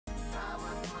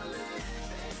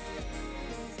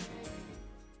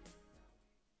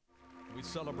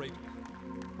Celebrate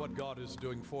what God is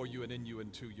doing for you and in you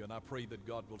and to you. And I pray that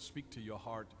God will speak to your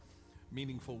heart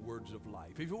meaningful words of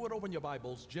life. If you would open your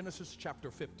Bibles, Genesis chapter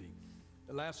 50,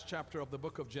 the last chapter of the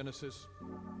book of Genesis.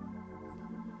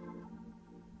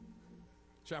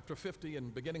 Chapter 50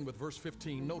 and beginning with verse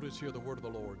 15, notice here the word of the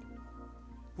Lord.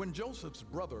 When Joseph's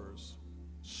brothers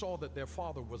saw that their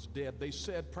father was dead, they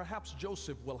said, perhaps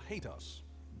Joseph will hate us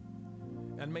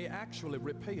and may actually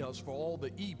repay us for all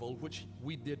the evil which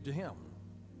we did to him.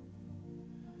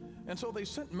 And so they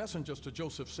sent messengers to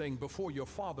Joseph, saying, before your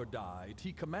father died,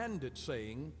 he commanded,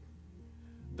 saying,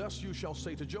 thus you shall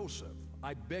say to Joseph,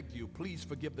 I beg you, please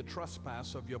forgive the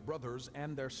trespass of your brothers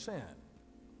and their sin,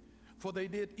 for they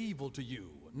did evil to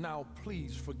you. Now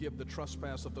please forgive the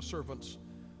trespass of the servants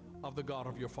of the God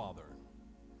of your father.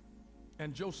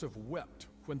 And Joseph wept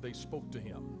when they spoke to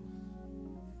him.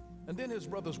 And then his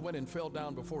brothers went and fell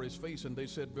down before his face, and they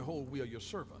said, behold, we are your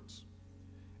servants.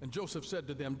 And Joseph said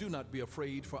to them, do not be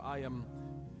afraid, for am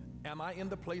I in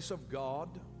the place of God?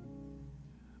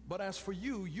 But as for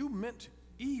you, you meant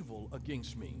evil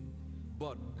against me,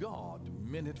 but God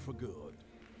meant it for good,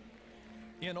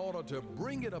 in order to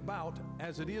bring it about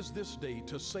as it is this day,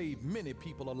 to save many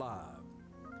people alive.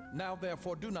 Now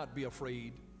therefore do not be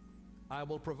afraid. I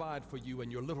will provide for you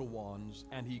and your little ones.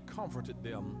 And he comforted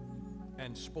them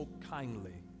and spoke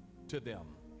kindly to them.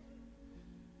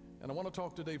 And I want to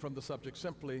talk today from the subject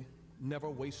simply, never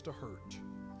waste a hurt.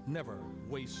 Never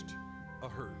waste a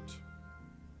hurt.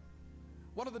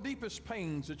 One of the deepest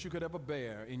pains that you could ever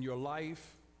bear in your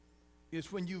life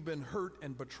is when you've been hurt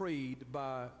and betrayed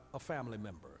by a family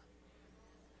member,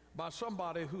 by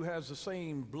somebody who has the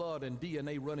same blood and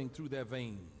DNA running through their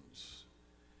veins.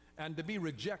 And to be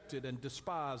rejected and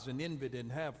despised and envied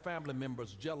and have family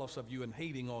members jealous of you and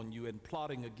hating on you and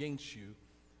plotting against you,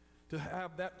 to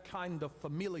have that kind of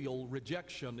familial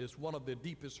rejection is one of the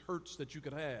deepest hurts that you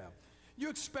could have. You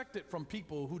expect it from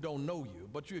people who don't know you,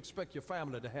 but you expect your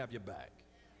family to have your back.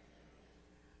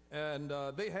 And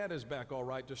they had his back all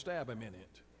right to stab him in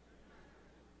it.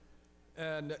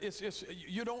 And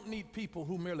you don't need people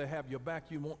who merely have your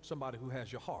back. You want somebody who has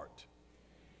your heart.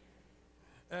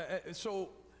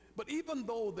 But even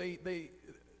though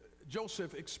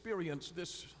Joseph experienced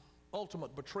this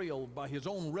ultimate betrayal by his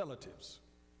own relatives,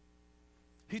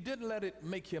 he didn't let it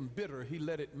make him bitter. He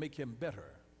let it make him better.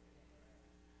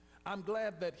 I'm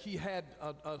glad that he had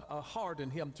a heart in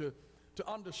him to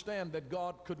understand that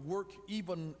God could work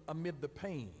even amid the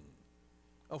pain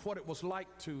of what it was like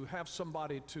to have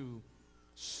somebody to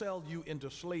sell you into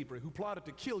slavery, who plotted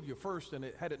to kill you first, and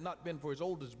had it not been for his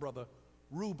oldest brother,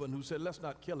 Reuben, who said, let's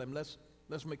not kill him, let's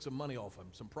make some money off him,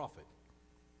 some profit.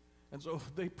 And so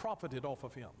they profited off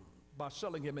of him by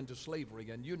selling him into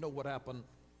slavery. And you know what happened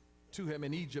to him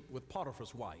in Egypt with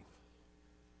Potiphar's wife.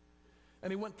 And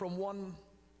he went from one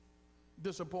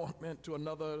disappointment to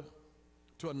another,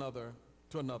 to another,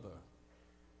 to another.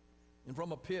 And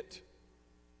from a pit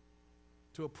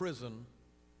to a prison,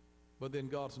 but then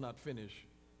God's not finished,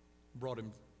 brought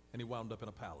him, and he wound up in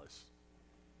a palace.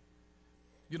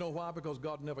 You know why? Because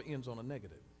God never ends on a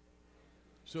negative.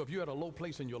 So if you're at a low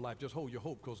place in your life, just hold your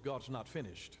hope, because God's not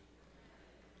finished.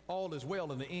 All is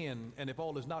well in the end, and if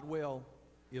all is not well,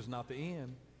 is not the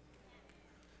end.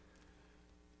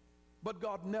 But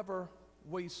God never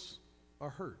wastes a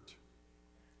hurt.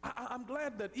 I'm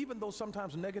glad that even though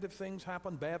sometimes negative things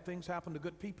happen, bad things happen to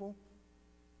good people,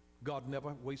 God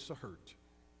never wastes a hurt.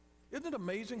 Isn't it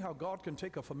amazing how God can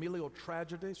take a familial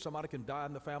tragedy, somebody can die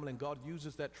in the family, and God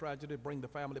uses that tragedy to bring the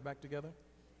family back together?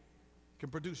 Can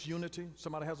produce unity.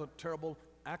 Somebody has a terrible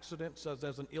accident, says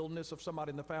there's an illness of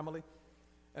somebody in the family,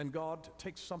 and God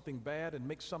takes something bad and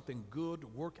makes something good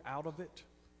work out of it.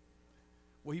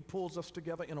 Well, he pulls us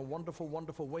together in a wonderful,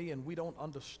 wonderful way, and we don't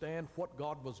understand what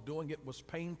God was doing. It was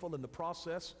painful in the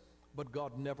process, but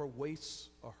God never wastes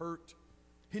a hurt.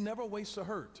 He never wastes a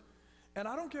hurt. And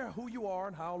I don't care who you are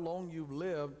and how long you've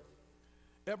lived,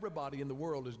 everybody in the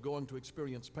world is going to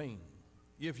experience pain.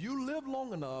 If you live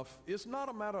long enough, it's not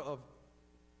a matter of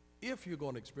if you're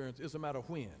going to experience, it's a matter of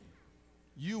when.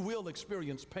 You will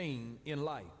experience pain in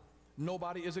life.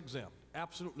 Nobody is exempt.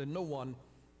 Absolutely no one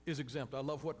is exempt. I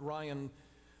love what Ryan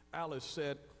Alice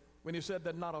said when he said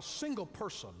that not a single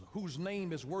person whose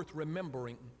name is worth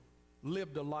remembering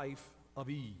lived a life of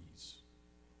ease.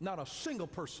 Not a single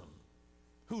person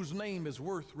whose name is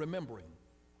worth remembering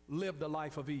lived a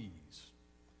life of ease.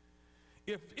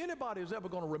 If anybody is ever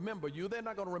going to remember you, they're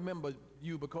not going to remember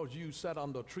you because you sat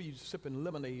under a tree sipping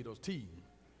lemonade or tea,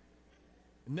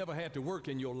 never had to work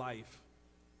in your life,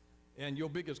 and your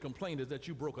biggest complaint is that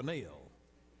you broke a nail.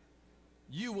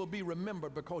 You will be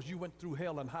remembered because you went through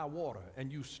hell and high water,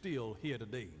 and you still here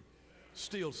today.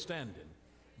 still standing.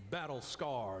 Battle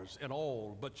scars and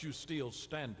all, but you still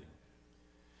standing.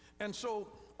 And so,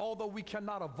 although we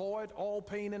cannot avoid all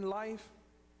pain in life,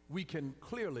 we can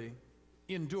clearly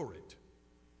endure it.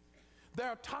 There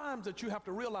are times that you have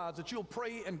to realize that you'll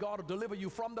pray and God will deliver you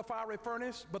from the fiery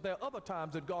furnace, but there are other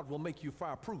times that God will make you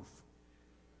fireproof.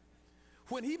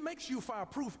 When he makes you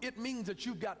fireproof, it means that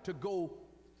you've got to go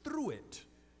through it.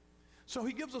 So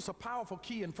he gives us a powerful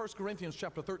key in 1 Corinthians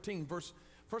chapter 13, 1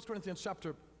 Corinthians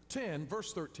chapter 10,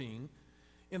 verse 13.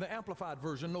 In the Amplified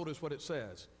Version, notice what it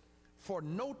says. For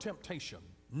no temptation,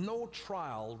 no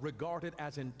trial regarded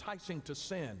as enticing to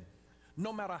sin,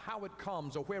 no matter how it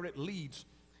comes or where it leads,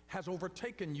 has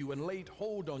overtaken you and laid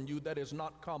hold on you that is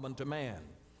not common to man.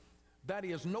 That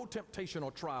is, no temptation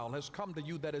or trial has come to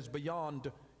you that is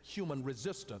beyond human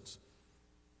resistance,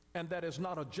 and that is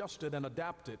not adjusted and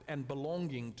adapted and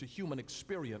belonging to human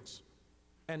experience,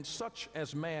 and such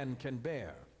as man can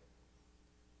bear.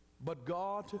 But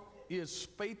God is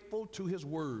faithful to his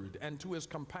word and to his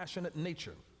compassionate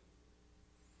nature,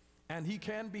 and he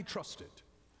can be trusted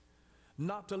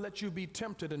not to let you be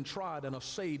tempted and tried and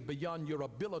assayed beyond your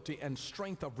ability and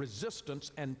strength of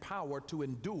resistance and power to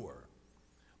endure.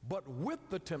 But with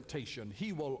the temptation,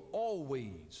 he will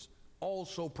always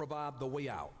also provide the way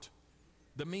out,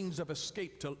 the means of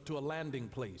escape to a landing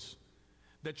place,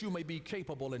 that you may be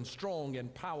capable and strong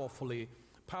and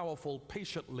powerful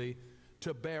patiently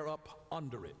to bear up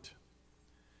under it.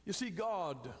 You see,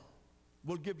 God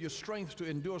will give you strength to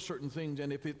endure certain things,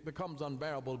 and if it becomes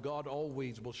unbearable, God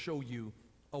always will show you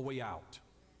a way out.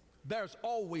 There's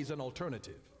always an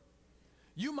alternative.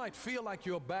 You might feel like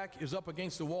your back is up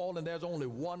against the wall and there's only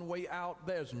one way out.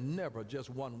 There's never just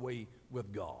one way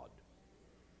with God.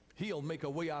 He'll make a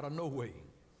way out of no way.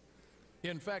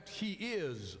 In fact, he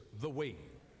is the way.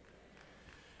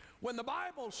 When the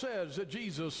Bible says that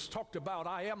Jesus talked about,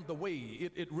 I am the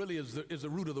way, it really is the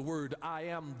root of the word, I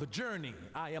am the journey.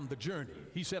 I am the journey.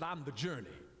 He said, I'm the journey.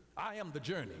 I am the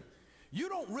journey. You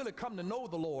don't really come to know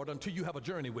the Lord until you have a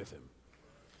journey with him.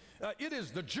 It is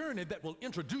the journey that will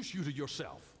introduce you to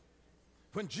yourself.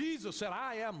 When Jesus said,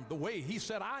 I am the way, he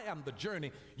said, I am the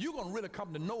journey. You're going to really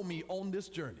come to know me on this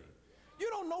journey. You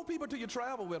don't know people till you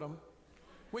travel with them.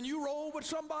 When you roll with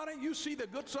somebody, you see the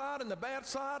good side and the bad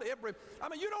side.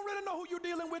 You don't really know who you're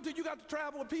dealing with till you got to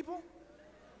travel with people.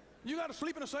 You got to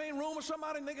sleep in the same room with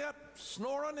somebody and they got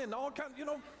snoring and all kinds, you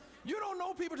don't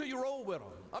know people till you roll with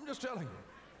them. I'm just telling you.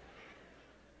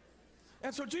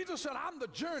 And so Jesus said, I'm the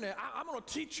journey. I'm going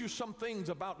to teach you some things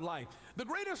about life. The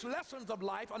greatest lessons of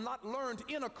life are not learned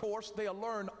in a course, they are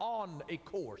learned on a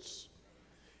course.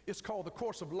 It's called the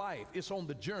course of life. It's on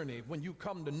the journey when you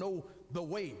come to know the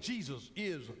way. Jesus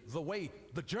is the way,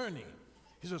 the journey.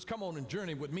 He says, come on and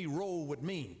journey with me, roll with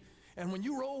me. And when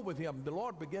you roll with him, the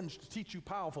Lord begins to teach you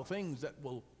powerful things that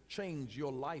will change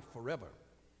your life forever.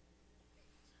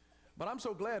 But I'm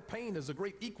so glad pain is a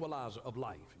great equalizer of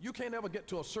life. You can't ever get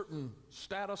to a certain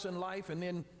status in life and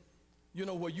then,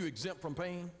 where you exempt from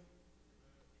pain.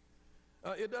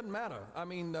 It doesn't matter.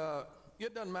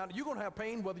 It doesn't matter. You're going to have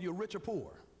pain whether you're rich or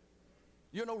poor.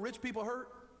 Rich people hurt.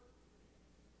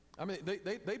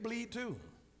 They bleed too.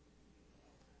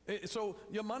 So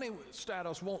your money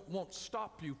status won't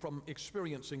stop you from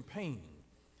experiencing pain.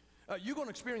 You're going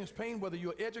to experience pain whether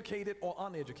you're educated or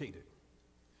uneducated.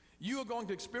 You are going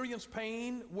to experience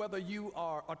pain whether you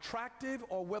are attractive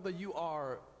or whether you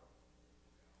are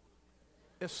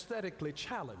aesthetically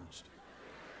challenged.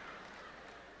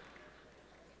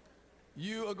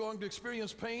 You are going to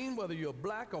experience pain whether you're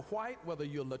black or white, whether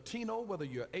you're Latino, whether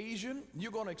you're Asian.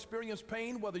 You're going to experience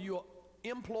pain whether you're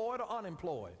employed or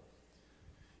unemployed.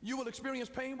 You will experience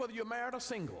pain whether you're married or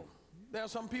single. There are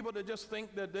some people that just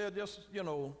think that they're just,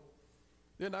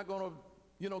 they're not going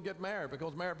to, get married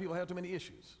because married people have too many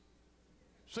issues.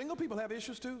 Single people have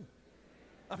issues too.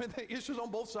 There are issues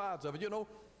on both sides of it.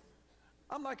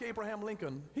 I'm like Abraham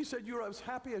Lincoln. He said, you're as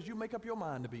happy as you make up your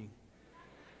mind to be.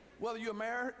 Whether you're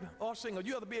married or single,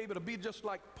 you ought to be able to be just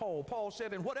like Paul. Paul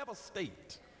said, in whatever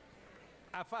state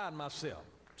I find myself,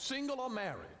 single or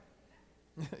married,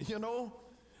 he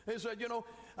said,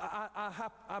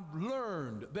 I've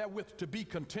learned therewith to be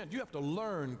content. You have to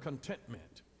learn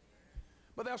contentment.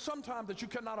 But there are some times that you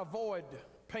cannot avoid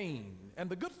pain. And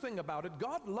the good thing about it,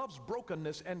 God loves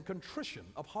brokenness and contrition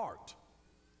of heart,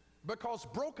 because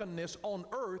brokenness on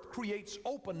earth creates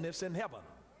openness in heaven.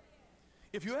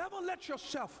 If you ever let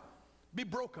yourself be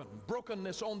broken,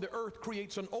 brokenness on the earth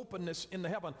creates an openness in the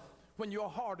heaven. When your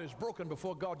heart is broken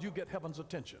before God, you get heaven's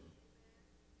attention.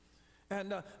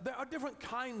 And there are different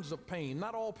kinds of pain.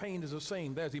 Not all pain is the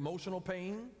same. There's emotional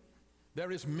pain.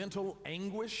 There is mental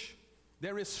anguish.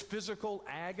 There is physical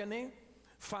agony.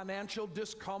 financial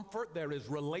discomfort, there is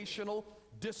relational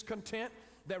discontent,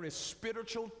 there is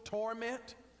spiritual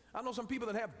torment. I know some people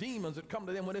that have demons that come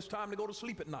to them when it's time to go to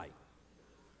sleep at night.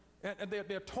 And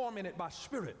they're tormented by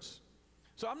spirits.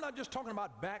 So I'm not just talking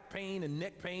about back pain and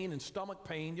neck pain and stomach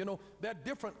pain. You know, there are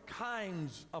different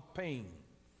kinds of pain.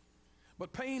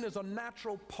 But pain is a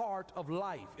natural part of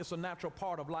life. It's a natural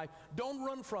part of life. Don't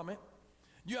run from it.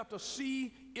 You have to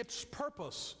see its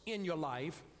purpose in your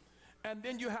life, and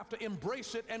then you have to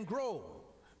embrace it and grow.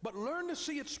 But learn to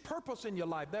see its purpose in your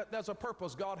life. There's a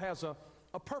purpose. God has a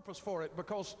purpose for it,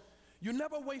 because you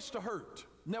never waste a hurt.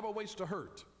 Never waste a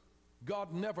hurt.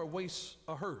 God never wastes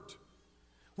a hurt.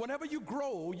 Whenever you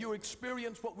grow, you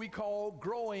experience what we call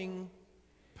growing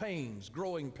pains.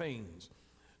 Growing pains.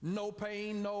 No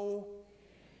pain, no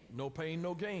pain,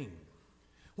 no gain.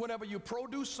 Whenever you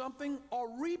produce something or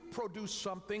reproduce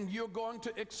something, you're going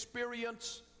to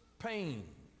experience pain.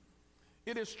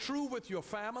 It is true with your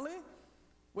family.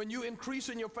 When you increase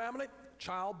in your family,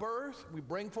 childbirth, we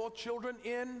bring forth children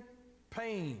in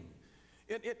pain.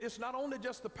 It's not only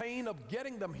just the pain of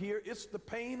getting them here, it's the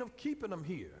pain of keeping them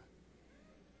here.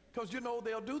 Because you know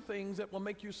they'll do things that will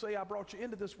make you say, I brought you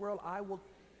into this world, I will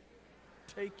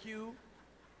take you.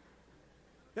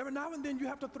 Every now and then you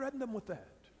have to threaten them with that.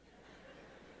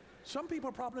 Some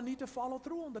people probably need to follow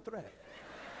through on the threat.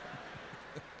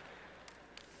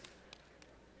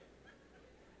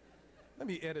 Let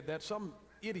me edit that. Some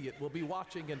idiot will be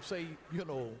watching and say, you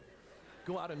know,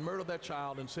 go out and murder that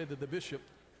child and say to the bishop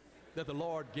that the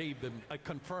Lord gave them a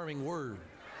confirming word.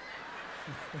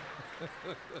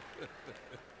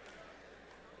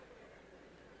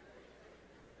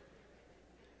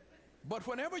 But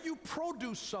whenever you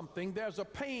produce something, there's a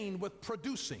pain with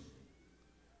producing.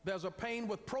 There's a pain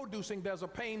with producing. There's a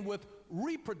pain with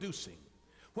reproducing.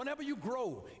 Whenever you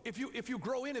grow, if you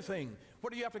grow anything,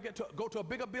 what do you have to get to? Go to a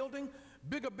bigger building?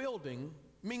 Bigger building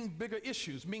mean bigger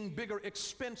issues, mean bigger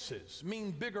expenses,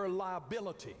 mean bigger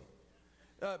liability.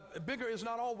 Bigger is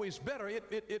not always better.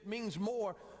 It means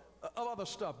more of other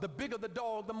stuff. The bigger the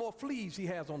dog, the more fleas he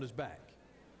has on his back.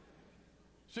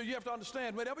 So you have to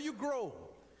understand, whenever you grow,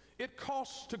 it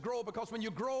costs to grow, because when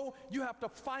you grow, you have to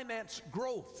finance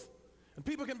growth. And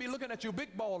people can be looking at you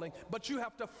big balling, but you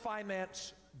have to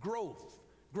finance growth.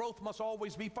 Growth must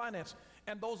always be financed.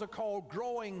 And those are called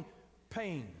growing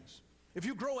pains. If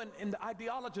you grow in the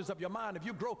ideologies of your mind, if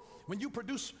you grow, when you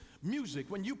produce music,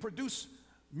 when you produce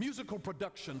musical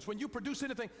productions, when you produce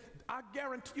anything, I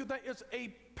guarantee you there is a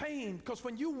pain, because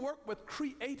when you work with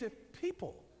creative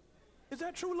people, is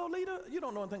that true, Lolita? You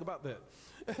don't know anything about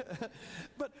that.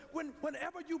 But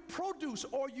whenever you produce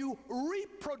or you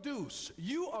reproduce,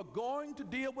 you are going to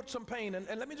deal with some pain. And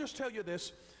let me just tell you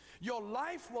this. Your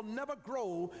life will never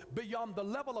grow beyond the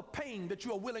level of pain that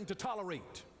you are willing to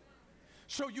tolerate.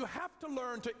 So you have to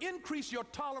learn to increase your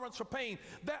tolerance for pain.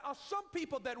 There are some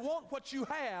people that want what you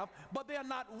have, but they're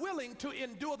not willing to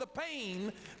endure the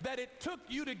pain that it took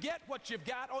you to get what you've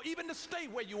got, or even to stay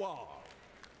where you are.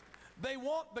 They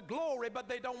want the glory, but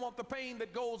they don't want the pain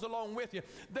that goes along with you.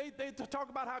 They talk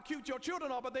about how cute your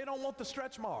children are, but they don't want the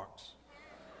stretch marks.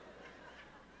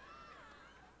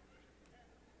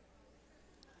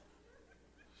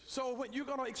 So when you're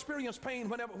going to experience pain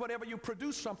whenever you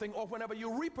produce something, or whenever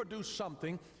you reproduce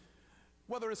something,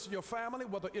 whether it's your family,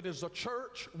 whether it is a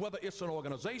church, whether it's an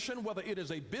organization, whether it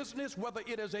is a business, whether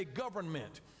it is a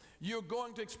government, you're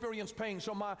going to experience pain.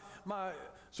 So my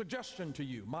suggestion to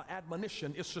you, my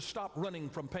admonition, is to stop running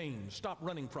from pain. Stop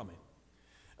running from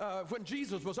it. When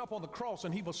Jesus was up on the cross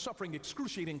and he was suffering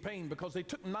excruciating pain because they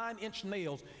took 9-inch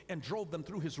nails and drove them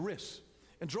through his wrists,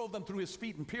 and drove them through his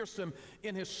feet, and pierced him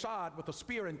in his side with a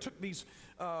spear, and took these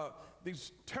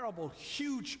terrible,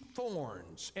 huge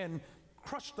thorns and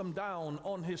crushed them down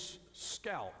on his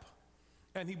scalp.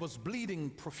 And he was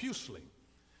bleeding profusely.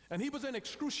 And he was in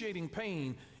excruciating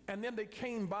pain. And then they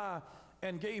came by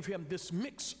and gave him this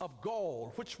mix of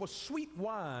gall, which was sweet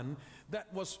wine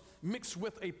that was mixed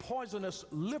with a poisonous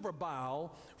liver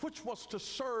bile, which was to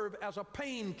serve as a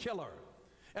painkiller.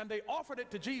 And they offered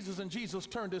it to Jesus, and Jesus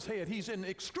turned his head. He's in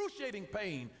excruciating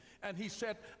pain, and he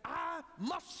said, I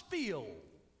must feel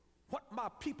what my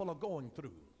people are going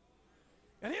through.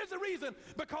 And here's the reason,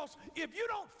 because if you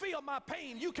don't feel my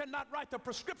pain, you cannot write the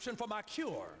prescription for my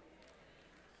cure.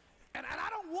 And I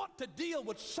don't want to deal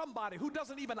with somebody who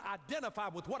doesn't even identify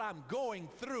with what I'm going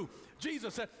through.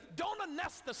 Jesus said, don't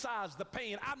anesthetize the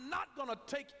pain. I'm not going to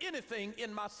take anything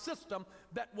in my system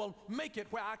that will make it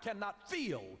where I cannot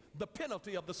feel the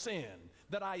penalty of the sin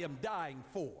that I am dying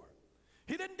for.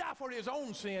 He didn't die for his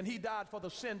own sin. He died for the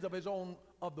sins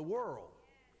of the world.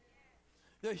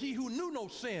 that he who knew no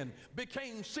sin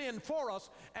became sin for us,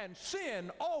 and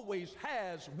sin always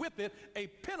has with it a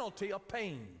penalty of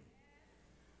pain.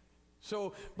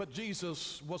 So, but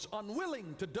Jesus was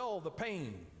unwilling to dull the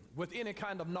pain with any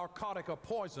kind of narcotic or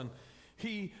poison.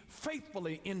 He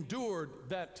faithfully endured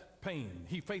that pain.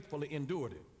 He faithfully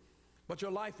endured it. But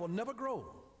your life will never grow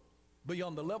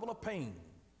beyond the level of pain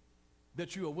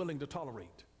that you are willing to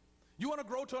tolerate. You want to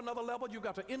grow to another level, you've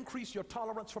got to increase your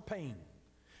tolerance for pain.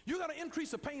 You got to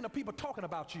increase the pain of people talking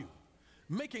about you,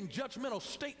 making judgmental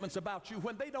statements about you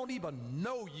when they don't even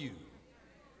know you,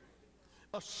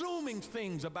 assuming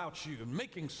things about you and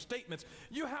making statements.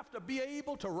 You have to be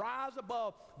able to rise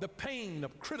above the pain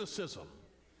of criticism,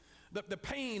 the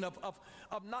pain of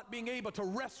not being able to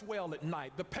rest well at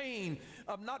night, the pain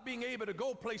of not being able to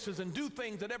go places and do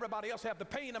things that everybody else have, the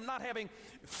pain of not having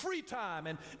free time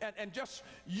and just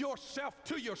yourself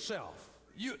to yourself.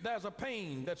 There's a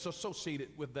pain that's associated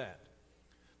with that.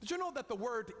 Did you know that the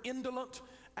word indolent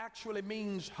actually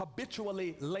means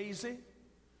habitually lazy?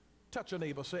 Touch your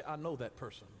neighbor, say, I know that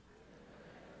person.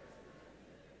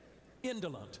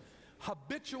 Indolent,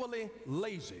 habitually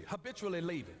lazy,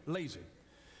 lazy.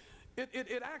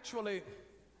 It actually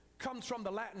comes from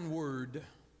the Latin word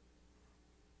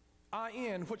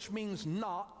in, which means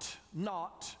not,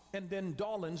 and then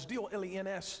dolens,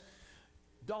 D-O-L-E-N-S,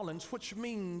 dolens, which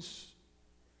means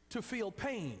to feel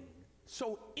pain.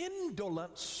 So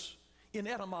indolence in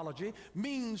etymology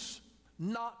means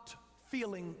not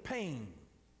feeling pain.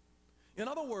 In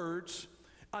other words,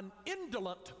 an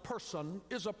indolent person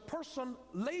is a person,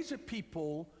 lazy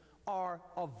people are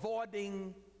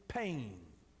avoiding pain.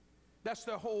 That's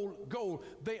their whole goal.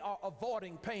 They are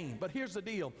avoiding pain. But here's the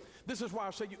deal. This is why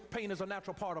I say pain is a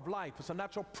natural part of life. It's a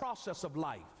natural process of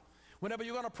life. Whenever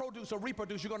you're going to produce or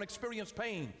reproduce, you're going to experience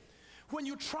pain. When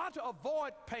you try to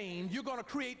avoid pain, you're going to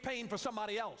create pain for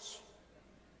somebody else.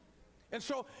 And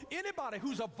so anybody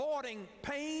who's avoiding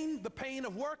pain, the pain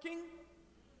of working,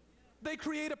 they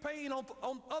create a pain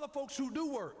on other folks who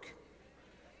do work.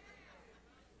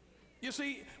 You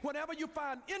see, whenever you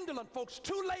find indolent folks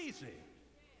too lazy,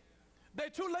 they're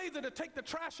too lazy to take the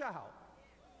trash out,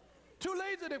 too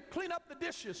lazy to clean up the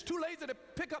dishes, too lazy to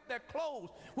pick up their clothes.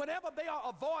 Whenever they are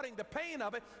avoiding the pain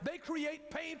of it, they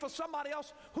create pain for somebody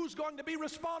else who's going to be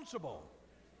responsible.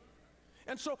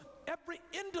 And so every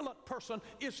indolent person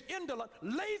is indolent.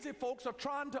 Lazy folks are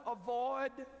trying to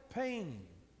avoid pain.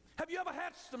 Have you ever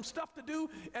had some stuff to do,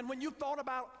 and when you thought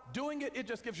about doing it, it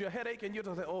just gives you a headache, and you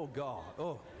just say, oh God,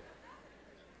 oh.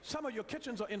 Some of your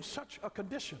kitchens are in such a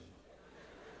condition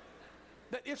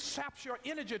that it saps your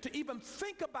energy to even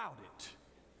think about it.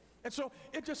 And so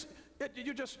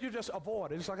you just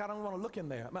avoid it. It's like, I don't want to look in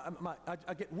there.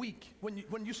 I get weak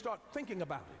when you start thinking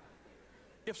about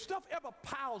it. If stuff ever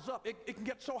piles up, it can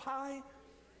get so high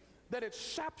that it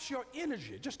saps your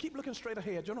energy. Just keep looking straight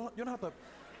ahead. You don't have to.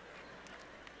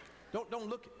 Don't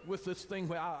look with this thing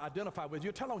where I identify with.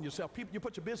 You're telling yourself, people, you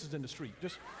put your business in the street.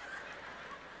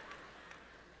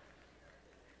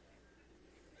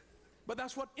 But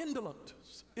that's what indolence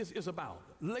is about.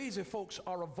 Lazy folks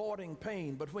are avoiding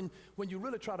pain, but when you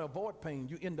really try to avoid pain,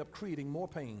 you end up creating more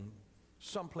pain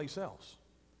someplace else.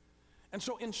 And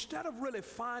so instead of really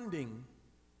finding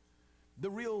the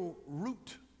real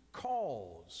root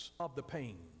cause of the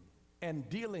pain and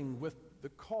dealing with the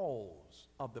cause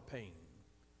of the pain,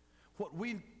 what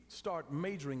we start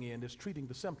majoring in is treating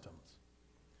the symptoms.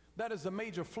 That is the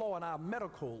major flaw in our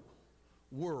medical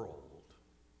world,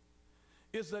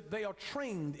 is that they are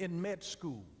trained in med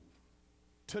school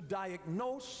to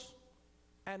diagnose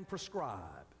and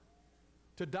prescribe,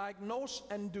 to diagnose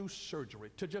and do surgery,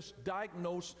 to just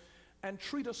diagnose and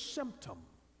treat a symptom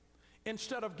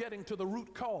instead of getting to the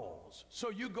root cause. So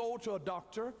you go to a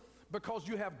doctor because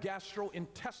you have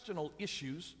gastrointestinal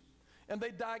issues, and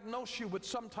they diagnose you with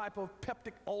some type of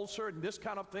peptic ulcer and this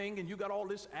kind of thing, and you got all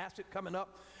this acid coming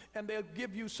up, and they'll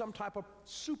give you some type of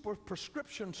super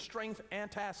prescription strength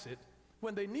antacid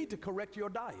when they need to correct your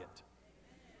diet.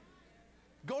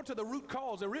 Go to the root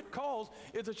cause. The root cause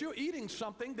is that you're eating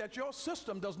something that your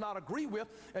system does not agree with,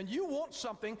 and you want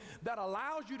something that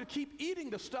allows you to keep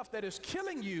eating the stuff that is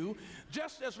killing you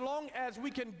just as long as we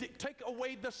can take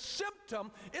away the symptom.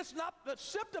 The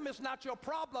symptom is not your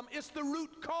problem, it's the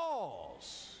root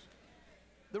cause.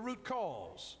 The root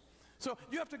cause. So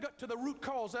you have to get to the root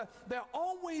cause. There are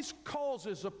always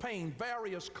causes of pain,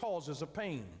 various causes of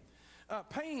pain.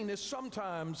 Pain is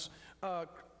sometimes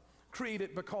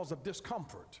created because of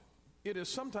discomfort. It is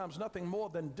sometimes nothing more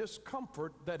than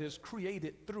discomfort that is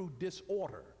created through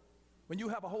disorder. When you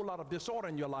have a whole lot of disorder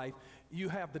in your life, you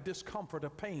have the discomfort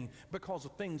of pain because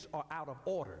of things are out of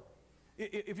order.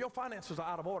 If your finances are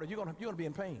out of order, you're gonna be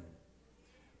in pain.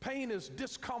 Pain is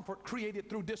discomfort created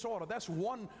through disorder. That's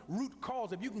one root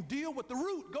cause. If you can deal with the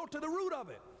root, go to the root of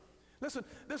it. Listen,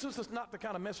 this is not the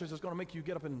kind of message that's going to make you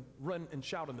get up and run and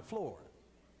shout on the floor.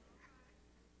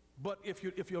 But if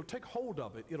you'll take hold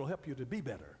of it, it'll help you to be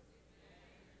better.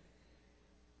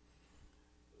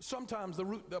 Sometimes the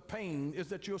root of pain is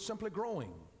that you're simply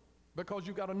growing because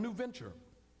you got a new venture,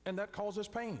 and that causes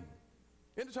pain.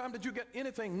 Anytime that you get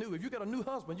anything new, if you get a new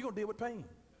husband, you're going to deal with pain.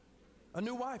 A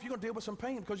new wife, you're going to deal with some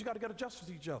pain because you got to get adjusted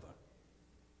to each other.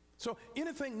 So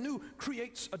anything new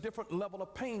creates a different level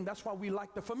of pain. That's why we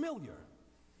like the familiar.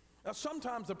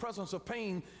 Sometimes the presence of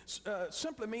pain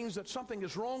simply means that something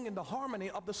is wrong in the harmony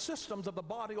of the systems of the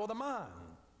body or the mind.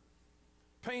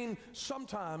 Pain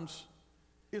sometimes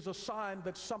is a sign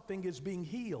that something is being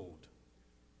healed.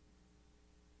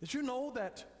 Did you know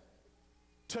that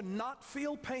to not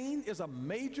feel pain is a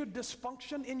major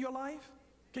dysfunction in your life?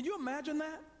 Can you imagine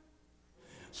that?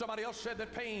 Somebody else said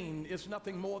that pain is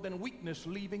nothing more than weakness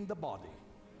leaving the body.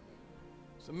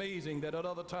 It's amazing that at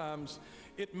other times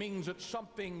it means that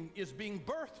something is being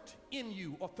birthed in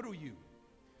you or through you.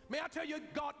 May I tell you,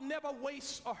 God never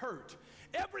wastes a hurt.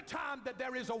 Every time that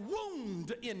there is a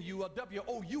wound in you, a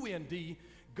W-O-U-N-D,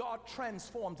 God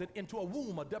transforms it into a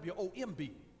womb, a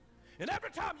W-O-M-B. And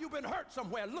every time you've been hurt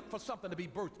somewhere, look for something to be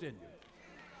birthed in you.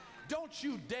 Don't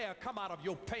you dare come out of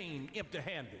your pain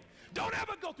empty-handed. Don't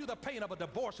ever go through the pain of a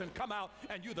divorce and come out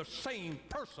and you're the same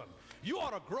person. You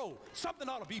ought to grow. Something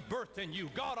ought to be birthed in you.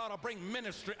 God ought to bring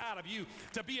ministry out of you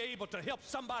to be able to help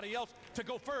somebody else to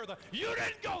go further. You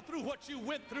didn't go through what you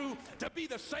went through to be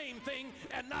the same thing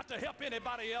and not to help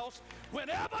anybody else.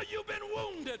 Whenever you've been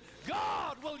wounded,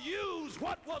 God will use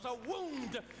what was a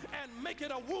wound and make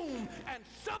it a womb, and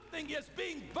something is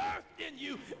being birthed in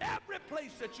you every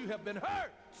place that you have been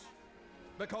hurt.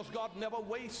 Because God never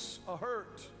wastes a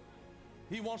hurt.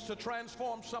 He wants to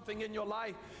transform something in your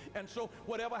life. And so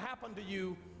whatever happened to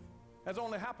you has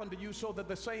only happened to you so that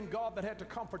the same God that had to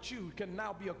comfort you can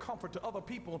now be a comfort to other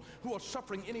people who are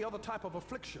suffering any other type of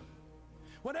affliction.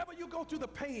 Whenever you go through the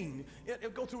pain,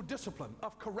 go through discipline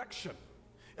of correction,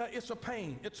 it's a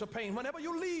pain. It's a pain. Whenever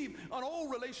you leave an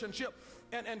old relationship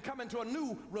and come into a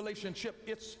new relationship,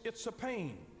 it's a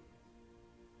pain.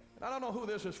 I don't know who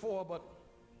this is for, but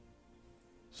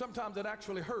sometimes it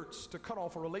actually hurts to cut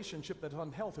off a relationship that's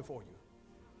unhealthy for you.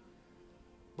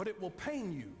 But it will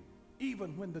pain you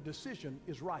even when the decision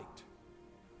is right.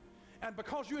 And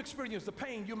because you experience the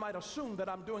pain, you might assume that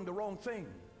I'm doing the wrong thing.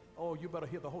 Oh, you better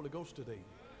hear the Holy Ghost today.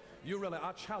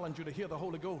 I challenge you to hear the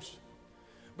Holy Ghost.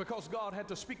 Because God had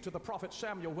to speak to the prophet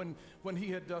Samuel when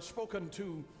he had spoken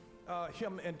to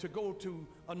him and to go to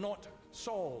anoint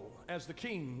Saul as the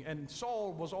king. And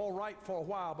Saul was all right for a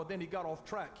while, but then he got off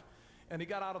track. And he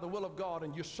got out of the will of God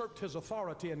and usurped his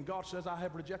authority, and God says, I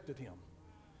have rejected him.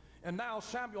 And now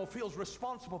Samuel feels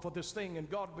responsible for this thing, and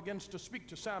God begins to speak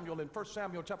to Samuel in 1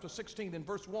 Samuel chapter 16 in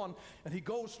verse 1, and he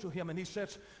goes to him and he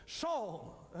says,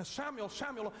 Samuel,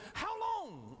 how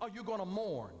long are you going to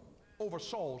mourn over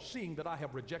Saul, seeing that I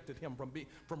have rejected him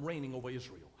from reigning over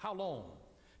Israel? How long?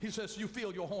 He says, you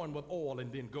fill your horn with oil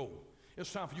and then go.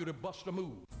 It's time for you to bust a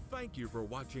move. Thank you for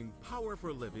watching Power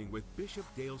for Living with Bishop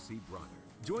Dale C. Bronner.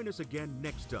 Join us again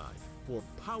next time for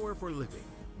Power for Living,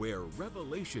 where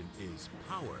revelation is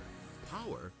power.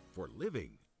 Power for living.